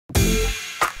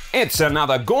It's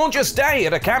another gorgeous day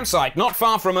at a campsite not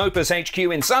far from Opus HQ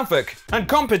in Suffolk, and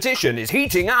competition is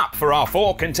heating up for our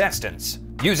 4 contestants.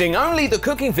 Using only the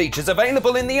cooking features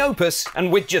available in the Opus, and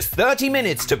with just 30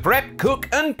 minutes to prep, cook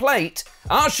and plate,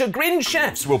 our chagrined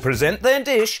chefs will present their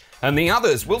dish and the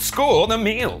others will score the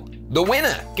meal. The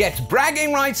winner gets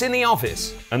bragging rights in the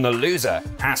office, and the loser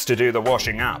has to do the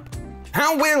washing up.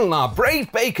 How will our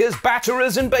brave bakers,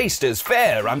 batterers and basters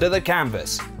fare under the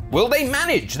canvas? Will they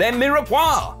manage their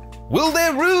mirepoix? Will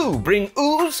their roux bring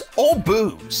ooze or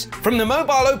booze? From the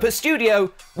mobile Opus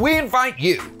studio, we invite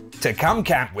you to come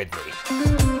camp with me.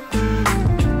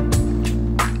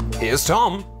 Here's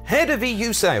Tom, head of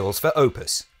EU sales for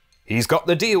Opus. He's got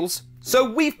the deals,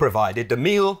 so we've provided the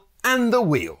meal and the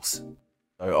wheels.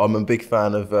 I'm a big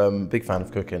fan of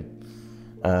cooking,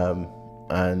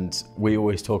 and we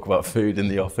always talk about food in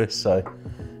the office. So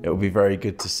it will be very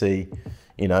good to see,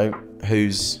 you know,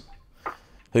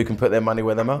 who can put their money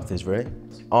where their mouth is, really.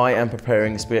 I am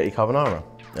preparing spaghetti carbonara,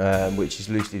 which is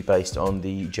loosely based on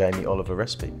the Jamie Oliver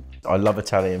recipe. I love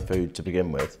Italian food to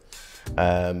begin with,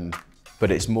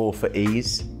 but it's more for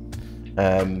ease.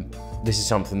 This is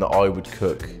something that I would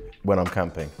cook when I'm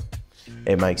camping.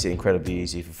 It makes it incredibly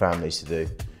easy for families to do,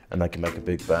 and they can make a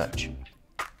big batch.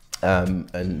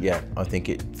 And yeah, I think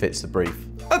it fits the brief.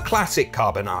 A classic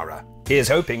carbonara. Here's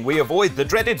hoping we avoid the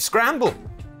dreaded scramble.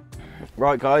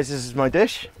 Right guys, this is my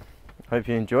dish. Hope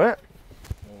you enjoy it.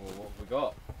 Oh, what have we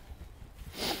got?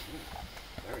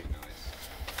 Very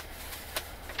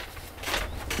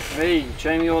nice. Me,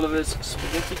 Jamie Oliver's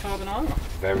spaghetti carbonara.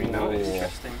 Very nice.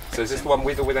 Interesting. So is this the one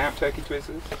with or without turkey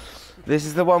twizzlers? This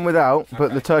is the one without,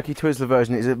 but the turkey twizzler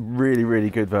version is a really, really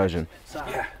good version.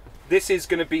 Yeah. This is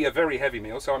going to be a very heavy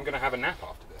meal, so I'm going to have a nap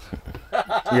after this.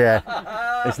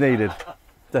 Yeah, it's needed.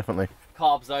 Definitely.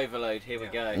 Carbs overload, here we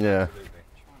go. Yeah.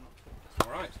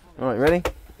 All right, ready?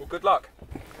 Well, good luck.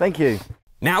 Thank you.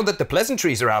 Now that the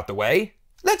pleasantries are out the way,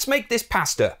 let's make this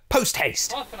pasta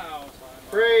post-haste. Half an hour time.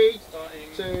 3,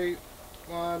 2,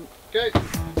 1, go.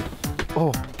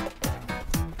 Oh.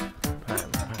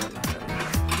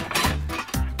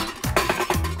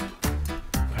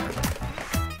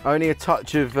 Only a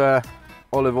touch of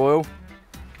olive oil,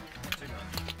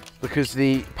 because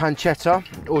the pancetta,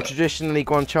 or traditionally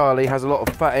guanciale, has a lot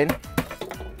of fat in.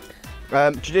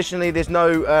 Traditionally, there's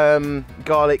no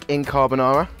garlic in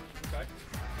carbonara. Okay.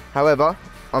 However,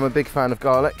 I'm a big fan of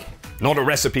garlic. Not a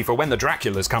recipe for when the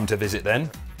Draculas come to visit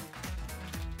then.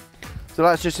 So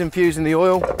that's just infusing the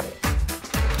oil.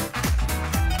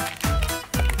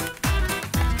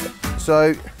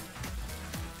 So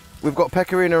we've got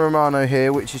pecorino romano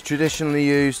here, which is traditionally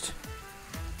used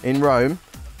in Rome.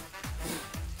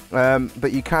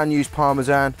 But you can use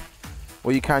parmesan,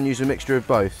 or you can use a mixture of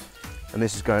both. And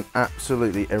this is going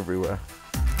absolutely everywhere.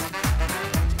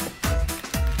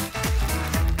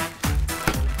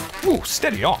 Ooh,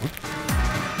 steady on.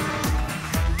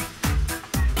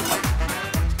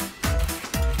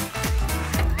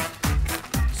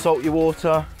 Salt your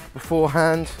water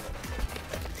beforehand,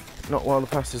 not while the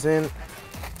pasta's in.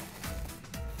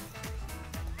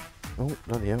 Oh,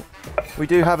 bloody hell. We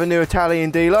do have a new Italian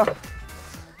dealer.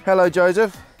 Hello,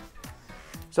 Joseph.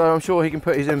 So I'm sure he can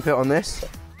put his input on this.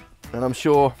 And I'm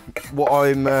sure what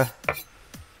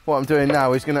I'm doing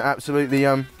now is going to absolutely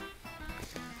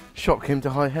shock him to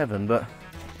high heaven. But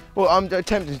well, I'm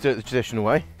attempting to do it the traditional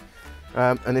way,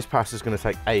 and this pasta's going to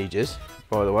take ages.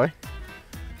 By the way,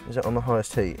 is it on the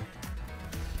highest heat?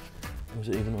 Or is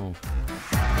it even on?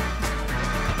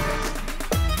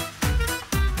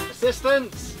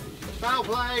 Assistance, foul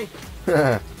play.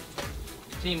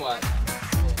 Teamwork.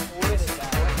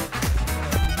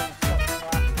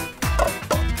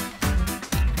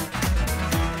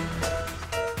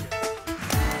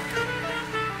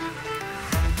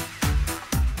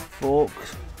 Fork,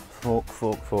 fork,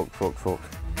 fork, fork, fork, fork.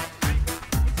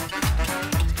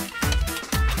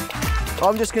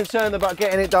 I'm just concerned about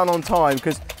getting it done on time,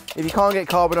 because if you can't get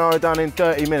carbonara done in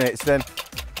 30 minutes, then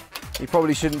you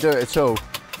probably shouldn't do it at all.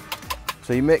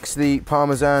 So you mix the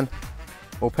parmesan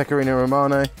or pecorino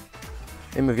romano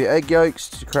in with your egg yolks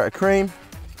to create a cream.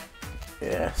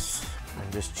 Yes,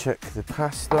 and just check the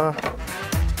pasta.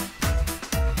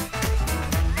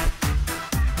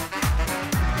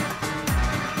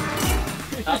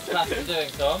 How's the pasta doing,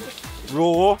 Tom?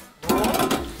 Raw.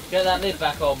 Get that lid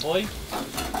back on, boy.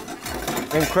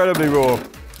 Incredibly raw.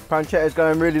 Pancetta's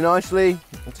going really nicely.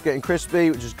 It's getting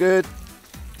crispy, which is good.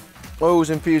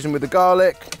 Oil's infusing with the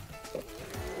garlic.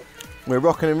 We're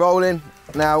rocking and rolling.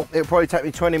 Now, it'll probably take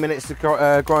me 20 minutes to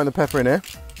grind the pepper in here.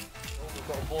 We've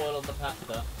got a boil on the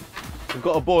pasta. We've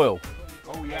got a boil.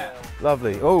 Oh, yeah.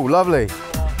 Lovely. Oh, lovely.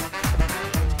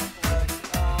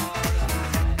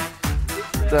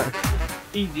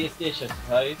 Easiest dish, I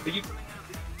suppose. But you...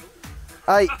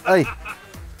 Hey,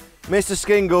 Mr.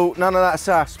 Skingle, none of that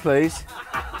sass, please.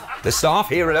 The staff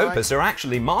here at Opus are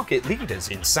actually market leaders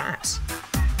in sass.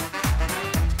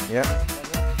 Yep.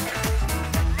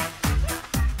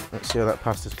 Let's see how that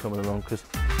pasta's coming along, because...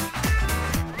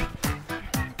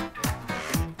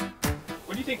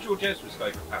 What do you think George Ezra's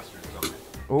favourite pasta is on?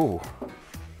 Oh,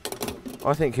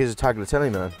 I think he's a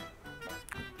tagliatelle, man.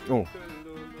 Oh,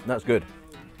 that's good.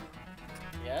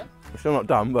 Yeah? We're still not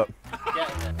done, but...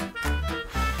 Getting it.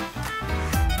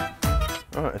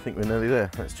 Alright, I think we're nearly there.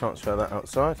 Let's transfer that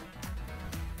outside.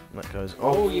 And that goes off.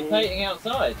 Oh, you're plating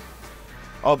outside?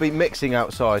 I'll be mixing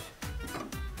outside.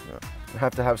 I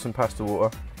have to have some pasta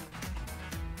water,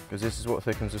 because this is what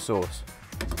thickens the sauce.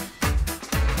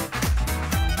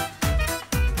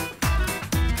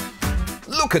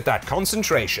 Look at that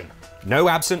concentration. No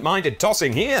absent-minded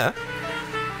tossing here.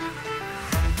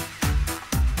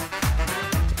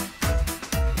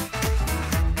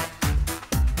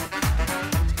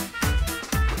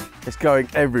 It's going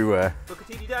everywhere.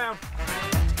 Bucatini down.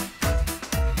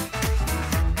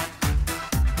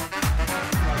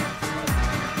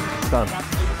 Done.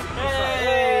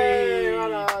 Hey! Well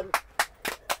done.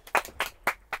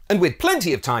 And with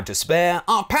plenty of time to spare,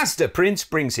 our pasta prince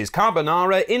brings his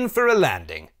carbonara in for a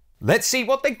landing. Let's see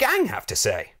what the gang have to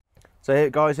say. So here,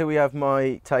 guys, here we have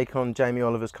my take on Jamie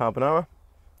Oliver's carbonara.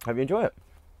 Hope you enjoy it.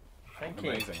 Thank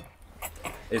you. Amazing.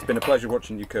 It's been a pleasure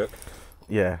watching you cook.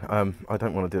 Yeah, I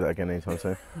don't want to do that again anytime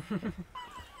soon.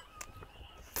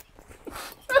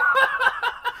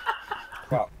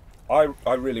 Well,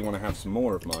 I really want to have some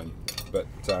more of mine, but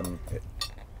it's gone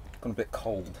a bit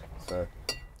cold, so...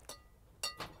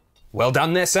 Well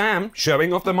done there, Sam.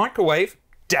 Showing off the microwave.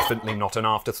 Definitely not an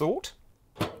afterthought.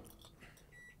 If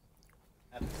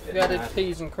you added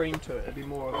peas and cream to it, it'd be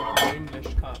more of an English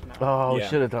carbonara. Oh, Yeah.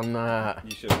 should have done that.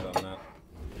 You should have done that.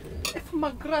 If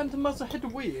my grandmother had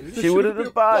wheels, She would have done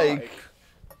bike.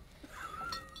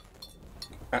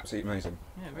 Absolutely amazing.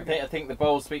 Yeah, very good. I think the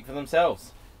bowls speak for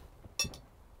themselves.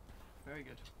 Very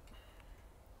good.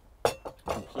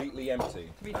 Completely empty.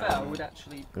 To be fair, I would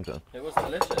actually. Good job. It was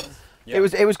delicious. Yeah.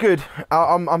 It was good.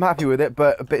 I'm happy with it,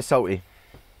 but a bit salty.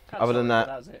 Other than that-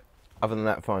 That's it. Other than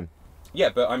that, fine. Yeah,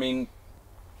 but I mean,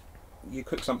 you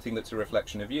cook something that's a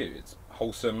reflection of you. It's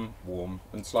wholesome, warm,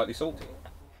 and slightly salty.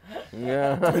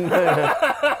 Yeah.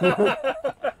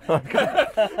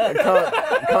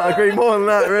 I can't agree more than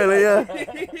that, really.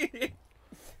 Yeah.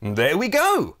 There we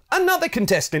go. Another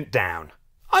contestant down.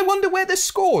 I wonder where the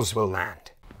scores will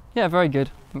land. Yeah, very good.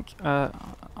 I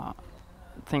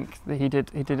think that he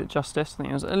did it justice. I think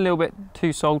it was a little bit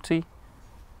too salty,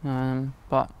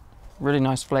 but really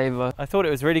nice flavour. I thought it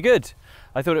was really good.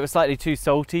 I thought it was slightly too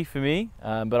salty for me,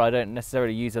 but I don't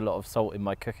necessarily use a lot of salt in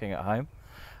my cooking at home.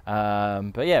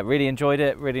 But yeah, really enjoyed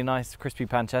it. Really nice crispy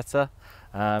pancetta.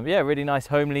 Yeah, really nice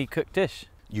homely cooked dish.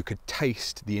 You could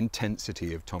taste the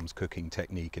intensity of Tom's cooking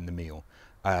technique in the meal.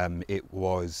 It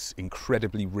was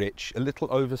incredibly rich, a little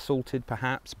over-salted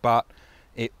perhaps, but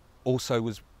it also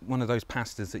was one of those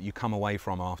pastas that you come away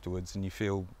from afterwards and you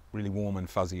feel really warm and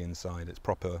fuzzy inside. It's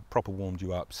proper warmed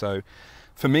you up. So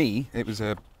for me, it was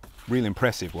a real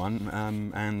impressive one,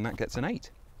 and that gets an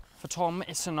 8. For Tom,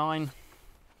 it's a 9. It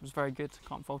was very good.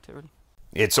 Can't fault it really.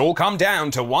 It's all come down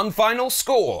to one final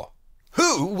score.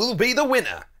 Who will be the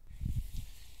winner?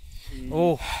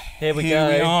 Oh, here we Here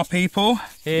go. we are, people.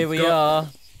 Here we We've got- are.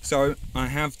 So I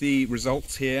have the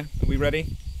results here. Are we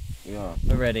ready? Yeah.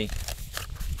 We're ready.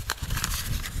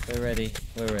 We're ready.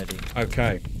 We're ready.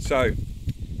 Okay, so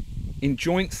in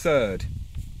joint third,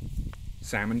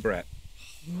 Sam and Brett.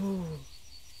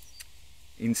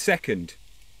 In second,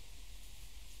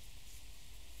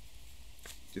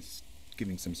 just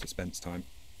giving some suspense time,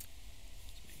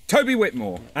 Toby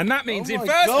Whitmore. And that means in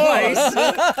first place,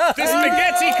 the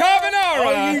spaghetti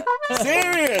carbonara.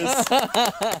 Serious?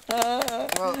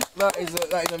 Well, that is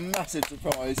a massive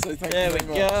surprise. So thank There you we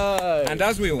very much. go. And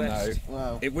as we all know,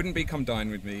 Wow. it wouldn't be Come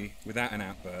Dine With Me without an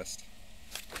outburst.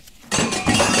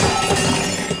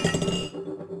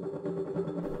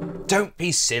 Don't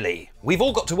be silly. We've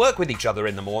all got to work with each other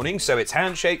in the morning, so it's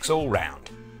handshakes all round.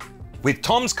 With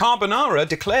Tom's carbonara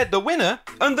declared the winner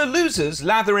and the losers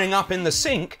lathering up in the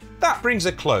sink, that brings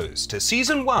a close to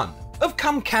season 1 of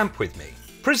Come Camp With Me,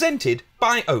 presented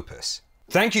by Opus.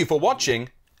 Thank you for watching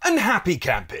and happy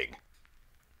camping.